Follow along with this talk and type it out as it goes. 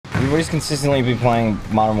everybody's consistently been playing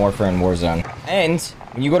Modern Warfare and Warzone. And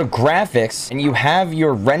when you go to graphics and you have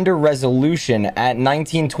your render resolution at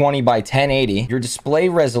 1920 by 1080, your display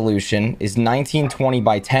resolution is 1920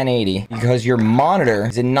 by 1080 because your monitor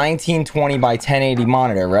is a 1920 by 1080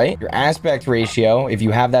 monitor, right? Your aspect ratio, if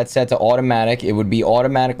you have that set to automatic, it would be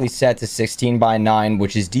automatically set to 16 by 9,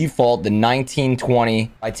 which is default the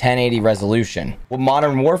 1920 by 1080 resolution. What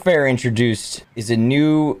Modern Warfare introduced is a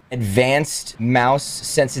new advanced mouse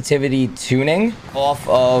sensitivity tuning off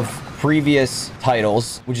of previous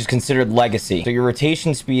titles, which is considered legacy. So your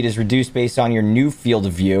rotation speed is reduced based on your new field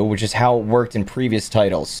of view, which is how it worked in previous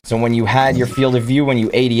titles. So when you had your field of view, when you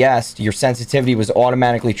ADS'd, your sensitivity was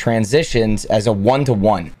automatically transitioned as a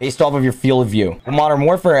 1-to-1 based off of your field of view. What Modern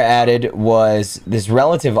Warfare added was this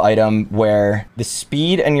relative item where the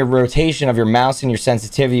speed and your rotation of your mouse and your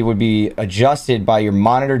sensitivity would be adjusted by your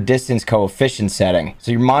monitor distance coefficient setting. So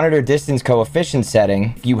your monitor distance coefficient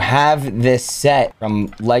setting, if you have this set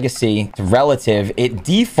from legacy to relative, it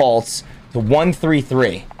defaults to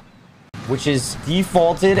 133, which is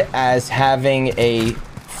defaulted as having a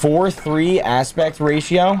 4:3 aspect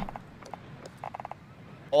ratio,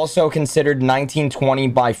 also considered 1920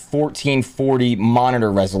 by 1440 monitor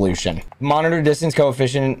resolution. Monitor distance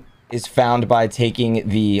coefficient is found by taking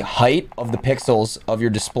the height of the pixels of your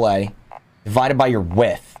display divided by your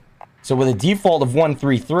width. So with a default of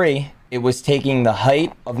 133, it was taking the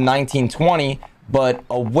height of 1920 but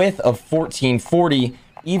a width of 1440,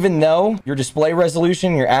 even though your display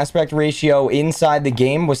resolution, your aspect ratio inside the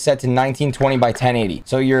game was set to 1920 by 1080.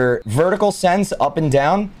 So your vertical sense up and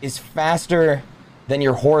down is faster than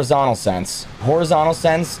your horizontal sense. Horizontal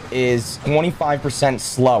sense is 25%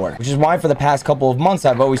 slower, which is why for the past couple of months,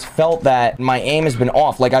 I've always felt that my aim has been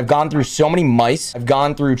off. Like I've gone through so many mice, I've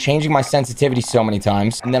gone through changing my sensitivity so many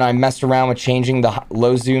times, and then I messed around with changing the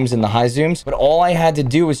low zooms and the high zooms, but all I had to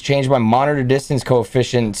do was change my monitor distance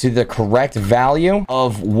coefficient to the correct value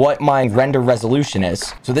of what my render resolution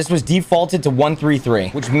is. So this was defaulted to 133,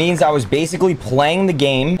 which means I was basically playing the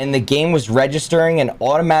game and the game was registering and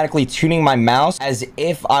automatically tuning my mouse as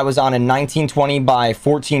if I was on a 1920 by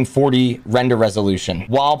 1440 render resolution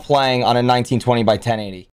while playing on a 1920 by 1080.